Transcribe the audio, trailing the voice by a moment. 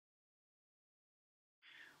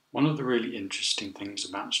One of the really interesting things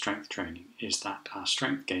about strength training is that our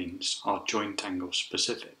strength gains are joint angle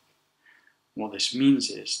specific. What this means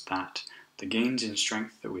is that the gains in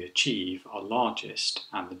strength that we achieve are largest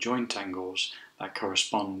at the joint angles that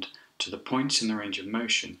correspond to the points in the range of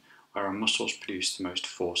motion where our muscles produce the most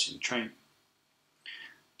force in training.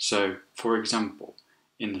 So, for example,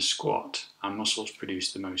 in the squat, our muscles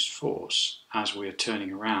produce the most force as we are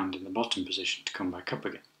turning around in the bottom position to come back up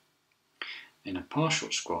again. In a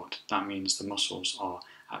partial squat, that means the muscles are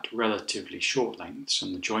at relatively short lengths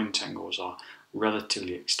and the joint angles are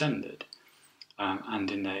relatively extended. And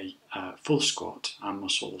in a full squat, our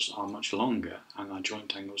muscles are much longer and our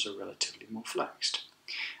joint angles are relatively more flexed.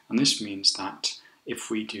 And this means that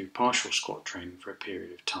if we do partial squat training for a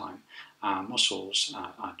period of time, our muscles,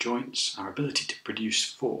 our joints, our ability to produce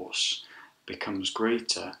force becomes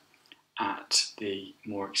greater at the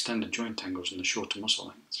more extended joint angles and the shorter muscle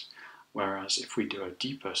lengths. Whereas if we do a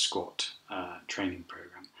deeper squat training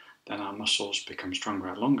program, then our muscles become stronger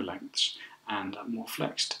at longer lengths and at more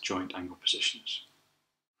flexed joint angle positions.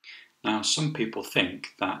 Now, some people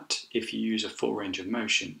think that if you use a full range of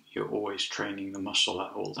motion, you're always training the muscle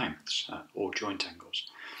at all lengths, at all joint angles.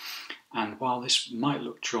 And while this might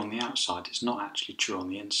look true on the outside, it's not actually true on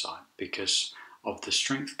the inside because of the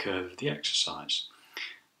strength curve of the exercise.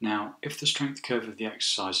 Now, if the strength curve of the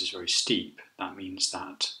exercise is very steep, that means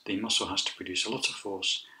that the muscle has to produce a lot of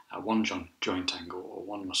force at one joint angle or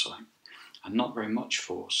one muscle length, and not very much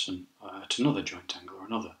force at another joint angle or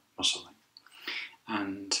another muscle length.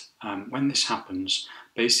 And when this happens,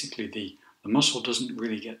 basically the muscle doesn't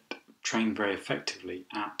really get trained very effectively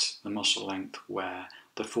at the muscle length where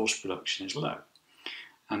the force production is low.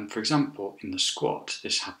 And for example, in the squat,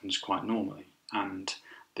 this happens quite normally, and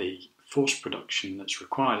the force production that's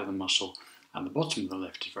required of the muscle at the bottom of the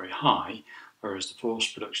lift is very high, whereas the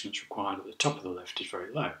force production that's required at the top of the lift is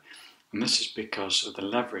very low. And this is because of the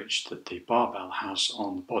leverage that the barbell has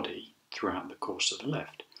on the body throughout the course of the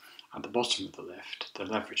lift. At the bottom of the lift, the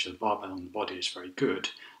leverage of the barbell on the body is very good,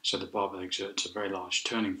 so the barbell exerts a very large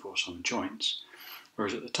turning force on the joints,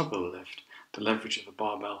 whereas at the top of the lift, the leverage of the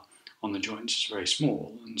barbell on the joints is very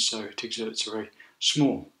small, and so it exerts a very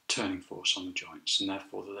small turning force on the joints, and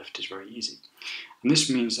therefore the lift is very easy. And this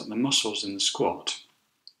means that the muscles in the squat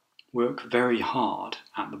work very hard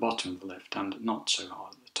at the bottom of the lift and not so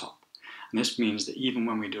hard at the top. And this means that even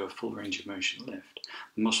when we do a full range of motion lift,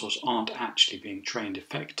 the muscles aren't actually being trained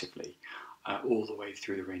effectively all the way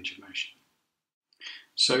through the range of motion.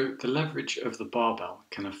 So the leverage of the barbell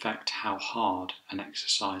can affect how hard an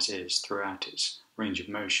exercise is throughout its range of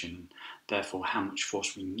motion, and therefore how much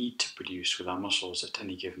force we need to produce with our muscles at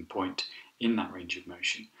any given point in that range of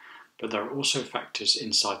motion. But there are also factors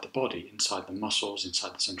inside the body, inside the muscles,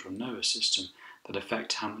 inside the central nervous system, that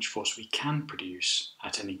affect how much force we can produce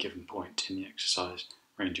at any given point in the exercise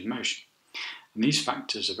range of motion. And these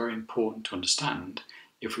factors are very important to understand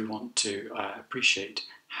if we want to appreciate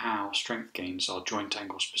how strength gains are joint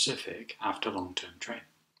angle specific after long-term training.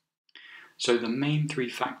 So the main three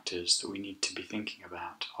factors that we need to be thinking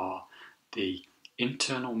about are the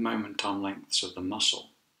internal moment-arm lengths of the muscle,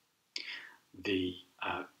 the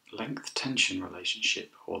length-tension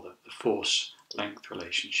relationship, or the force-length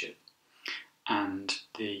relationship, and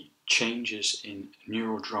the changes in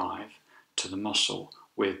neural drive to the muscle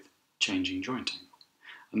with changing joint angle.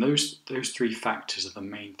 And those three factors are the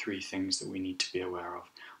main three things that we need to be aware of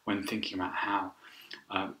when thinking about how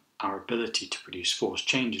our ability to produce force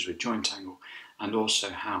changes with joint angle, and also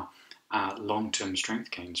how our long-term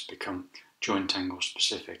strength gains become joint angle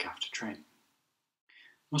specific after training.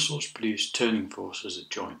 Muscles produce turning forces at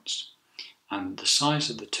joints, and the size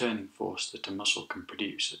of the turning force that a muscle can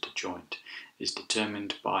produce at a joint is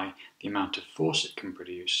determined by the amount of force it can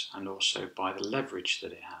produce and also by the leverage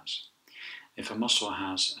that it has. If a muscle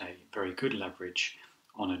has a very good leverage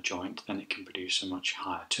on a joint, then it can produce a much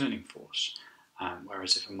higher turning force,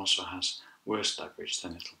 whereas if a muscle has worse leverage,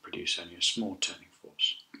 then it'll produce only a small turning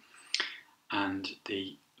force. And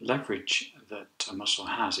the leverage that a muscle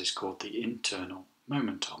has is called the internal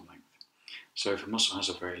moment-arm length. So if a muscle has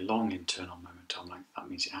a very long internal moment-arm length, that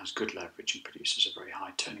means it has good leverage and produces a very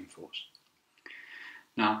high turning force.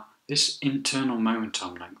 Now, this internal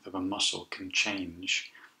moment-arm length of a muscle can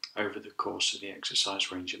change over the course of the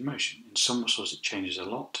exercise range of motion. In some muscles it changes a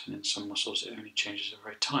lot, and in some muscles it only changes a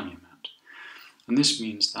very tiny amount. And this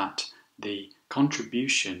means that the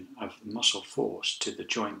contribution of the muscle force to the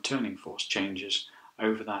joint turning force changes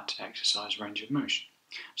over that exercise range of motion.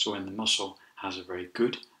 So when the muscle has a very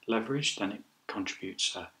good leverage, then it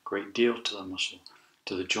contributes a great deal to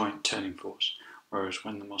the joint turning force, whereas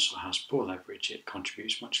when the muscle has poor leverage, it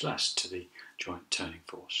contributes much less to the joint turning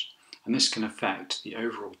force. And this can affect the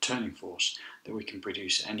overall turning force that we can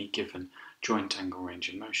produce at any given joint angle range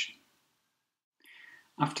of motion.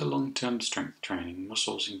 After long-term strength training,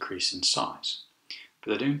 muscles increase in size,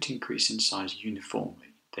 but they don't increase in size uniformly.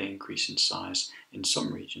 They increase in size in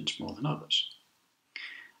some regions more than others.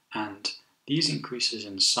 And these increases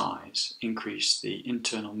in size increase the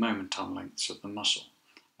internal moment arm lengths of the muscle.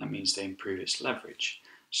 That means they improve its leverage.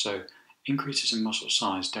 So increases in muscle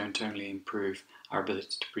size don't only improve our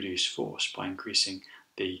ability to produce force by increasing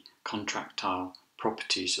the contractile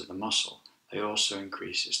properties of the muscle, they also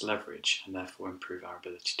increase its leverage and therefore improve our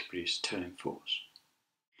ability to produce turning force.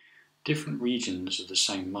 Different regions of the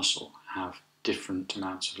same muscle have different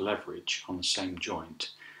amounts of leverage on the same joint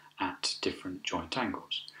at different joint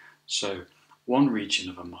angles. So one region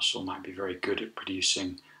of a muscle might be very good at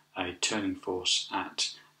producing a turning force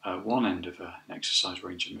at one end of an exercise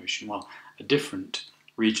range of motion, while a different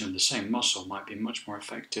region of the same muscle might be much more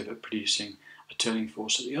effective at producing a turning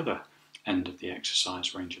force at the other end of the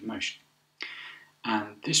exercise range of motion.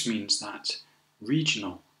 And this means that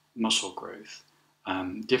regional muscle growth,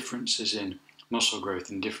 differences in muscle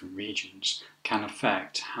growth in different regions, can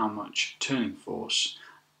affect how much turning force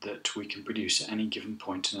that we can produce at any given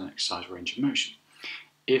point in an exercise range of motion.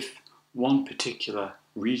 If one particular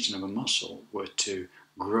region of a muscle were to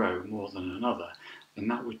grow more than another, then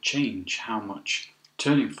that would change how much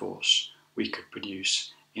turning force we could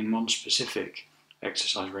produce in one specific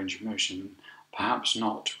exercise range of motion, perhaps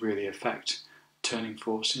not really affect turning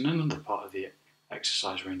force in another part of the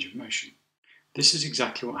exercise range of motion. This is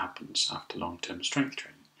exactly what happens after long-term strength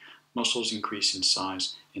training. Muscles increase in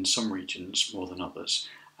size in some regions more than others,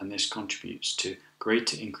 and this contributes to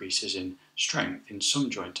greater increases in strength in some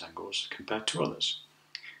joint angles compared to others.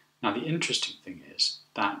 Now, the interesting thing is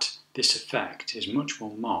that this effect is much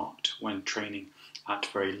more marked when training at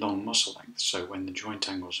very long muscle lengths, so when the joint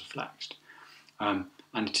angles are flexed, and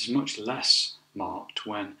it is much less marked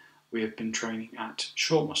when we have been training at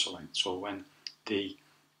short muscle lengths or when the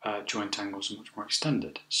joint angles are much more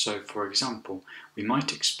extended. So, for example, we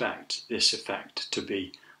might expect this effect to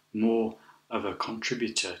be more of a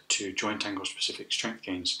contributor to joint angle specific strength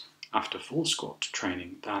gains after full squat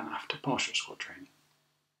training than after partial squat training.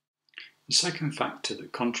 The second factor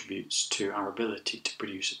that contributes to our ability to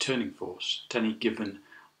produce a turning force at any given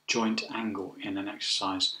joint angle in an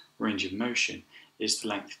exercise range of motion is the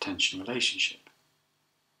length-tension relationship.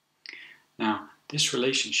 Now, this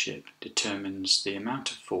relationship determines the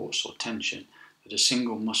amount of force or tension that a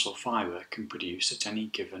single muscle fibre can produce at any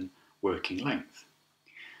given working length.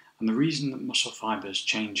 And the reason that muscle fibres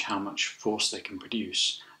change how much force they can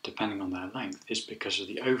produce depending on their length is because of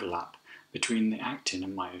the overlap between the actin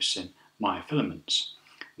and myosin myofilaments.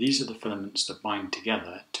 These are the filaments that bind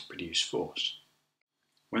together to produce force.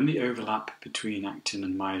 When the overlap between actin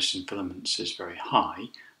and myosin filaments is very high,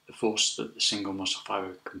 the force that the single muscle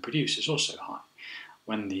fibre can produce is also high.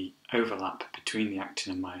 When the overlap between the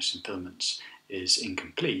actin and myosin filaments is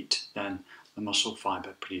incomplete, then the muscle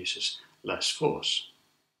fibre produces less force.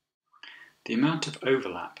 The amount of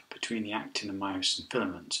overlap between the actin and myosin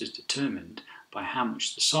filaments is determined by how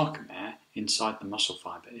much the sarcomere inside the muscle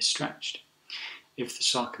fibre is stretched. If the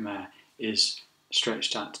sarcomere is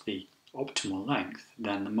stretched at the optimal length,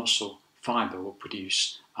 then the muscle fibre will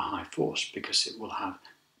produce a high force because it will have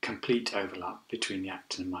complete overlap between the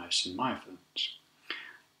actin and myosin myofilaments.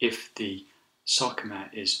 If the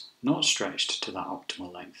sarcomere is not stretched to that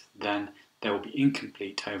optimal length, then there will be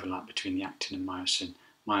incomplete overlap between the actin and myosin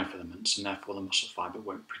myofilaments, and therefore the muscle fibre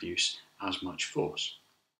won't produce as much force.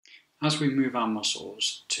 As we move our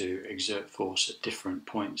muscles to exert force at different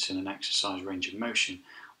points in an exercise range of motion,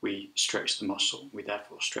 we stretch the muscle, we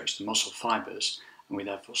therefore stretch the muscle fibres, and we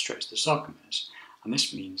therefore stretch the sarcomeres. And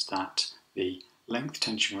this means that the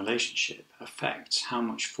length-tension relationship affects how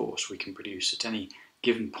much force we can produce at any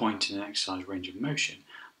given point in an exercise range of motion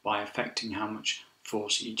by affecting how much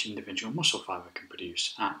force each individual muscle fibre can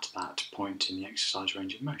produce at that point in the exercise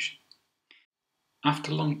range of motion.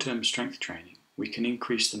 After long-term strength training, we can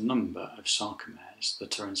increase the number of sarcomeres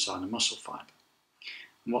that are inside a muscle fibre.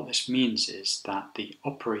 And what this means is that the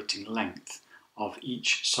operating length of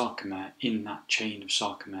each sarcomere in that chain of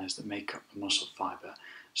sarcomeres that make up the muscle fibre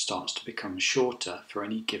starts to become shorter for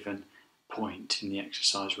any given point in the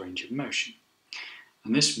exercise range of motion.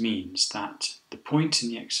 And this means that the point in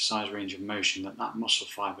the exercise range of motion that that muscle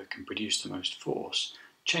fibre can produce the most force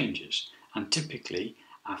changes, and typically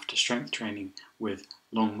after strength training with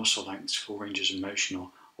long muscle lengths for ranges of motion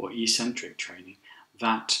or eccentric training,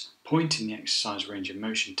 that point in the exercise range of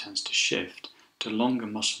motion tends to shift to longer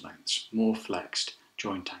muscle lengths, more flexed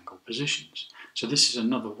joint angle positions. So this is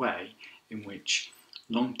another way in which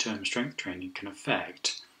long-term strength training can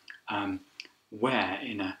affect where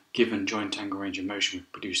in a given joint angle range of motion we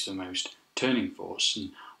produce the most turning force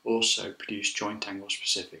and also produce joint angle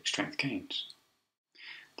specific strength gains.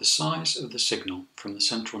 The size of the signal from the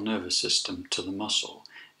central nervous system to the muscle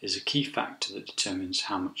is a key factor that determines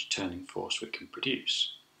how much turning force we can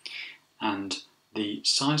produce. And the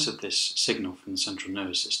size of this signal from the central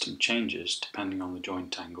nervous system changes depending on the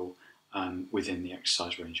joint angle within the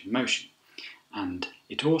exercise range of motion. And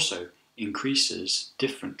it also increases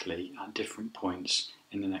differently at different points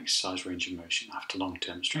in an exercise range of motion after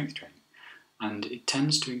long-term strength training. And it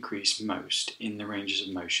tends to increase most in the ranges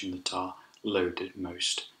of motion that are loaded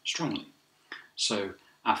most strongly. So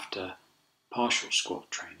after partial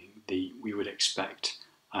squat training, we would expect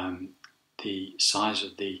the size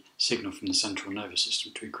of the signal from the central nervous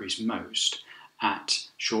system to increase most at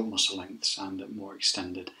short muscle lengths and at more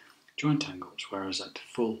extended joint angles, whereas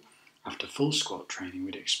after full squat training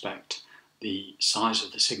we'd expect the size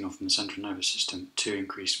of the signal from the central nervous system to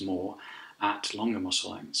increase more at longer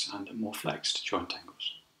muscle lengths and at more flexed joint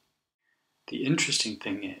angles. The interesting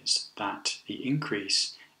thing is that the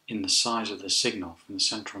increase in the size of the signal from the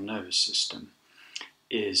central nervous system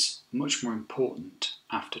is much more important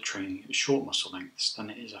after training at short muscle lengths than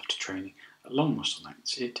it is after training at long muscle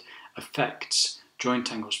lengths. It affects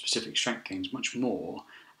joint angle specific strength gains much more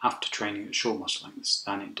after training at short muscle lengths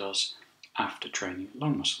than it does after training at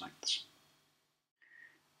long muscle lengths.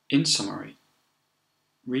 In summary,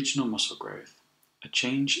 regional muscle growth, a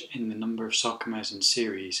change in the number of sarcomeres and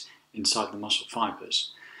series inside the muscle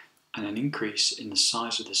fibres, and an increase in the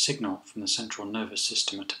size of the signal from the central nervous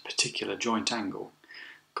system at a particular joint angle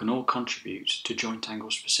can all contribute to joint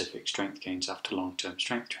angle specific strength gains after long-term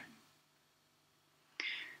strength training.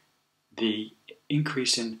 The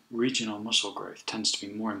increase in regional muscle growth tends to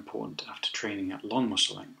be more important after training at long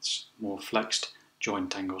muscle lengths, more flexed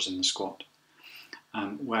joint angles in the squat,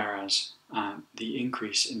 whereas the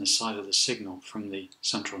increase in the size of the signal from the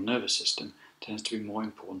central nervous system tends to be more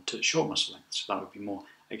important at short muscle lengths, so that would be more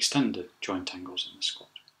extended joint angles in the squat.